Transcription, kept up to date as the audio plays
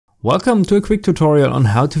Welcome to a quick tutorial on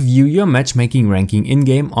how to view your matchmaking ranking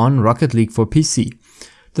in-game on Rocket League for PC.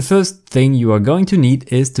 The first thing you are going to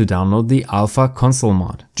need is to download the Alpha Console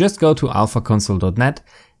mod. Just go to alphaconsole.net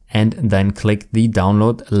and then click the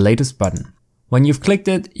download latest button. When you've clicked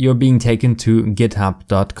it, you're being taken to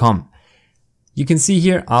github.com. You can see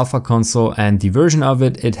here Alpha Console and the version of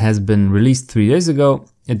it. It has been released 3 days ago.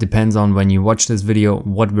 It depends on when you watch this video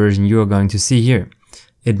what version you are going to see here.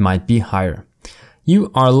 It might be higher.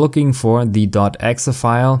 You are looking for the .exe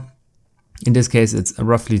file. In this case, it's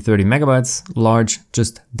roughly 30 megabytes large.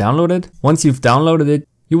 Just download it. Once you've downloaded it,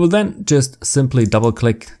 you will then just simply double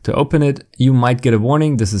click to open it. You might get a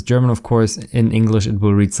warning. This is German, of course. In English, it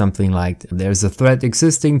will read something like, there's a threat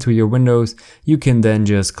existing to your Windows. You can then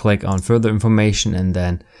just click on further information and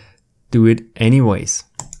then do it anyways.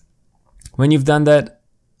 When you've done that,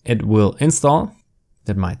 it will install.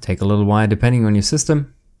 That might take a little while depending on your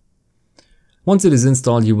system. Once it is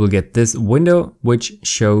installed, you will get this window, which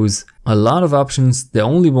shows a lot of options. The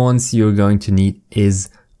only ones you're going to need is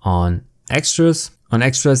on extras. On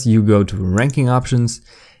extras, you go to ranking options,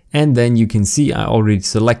 and then you can see I already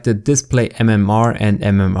selected display MMR and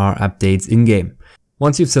MMR updates in game.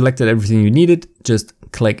 Once you've selected everything you needed, just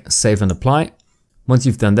click save and apply. Once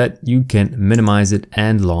you've done that, you can minimize it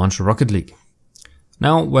and launch Rocket League.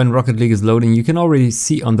 Now, when Rocket League is loading, you can already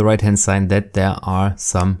see on the right hand side that there are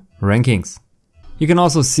some rankings. You can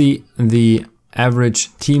also see the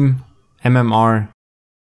average team MMR,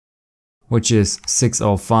 which is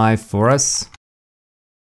 605 for us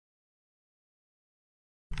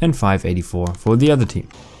and 584 for the other team.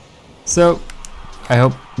 So I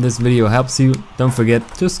hope this video helps you. Don't forget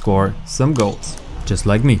to score some goals, just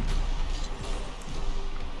like me.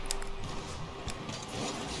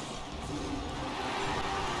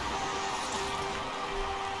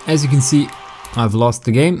 As you can see, I've lost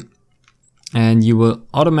the game. And you will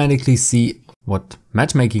automatically see what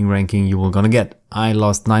matchmaking ranking you will gonna get. I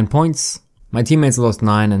lost 9 points, my teammates lost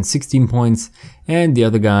 9 and 16 points, and the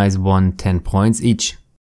other guys won 10 points each.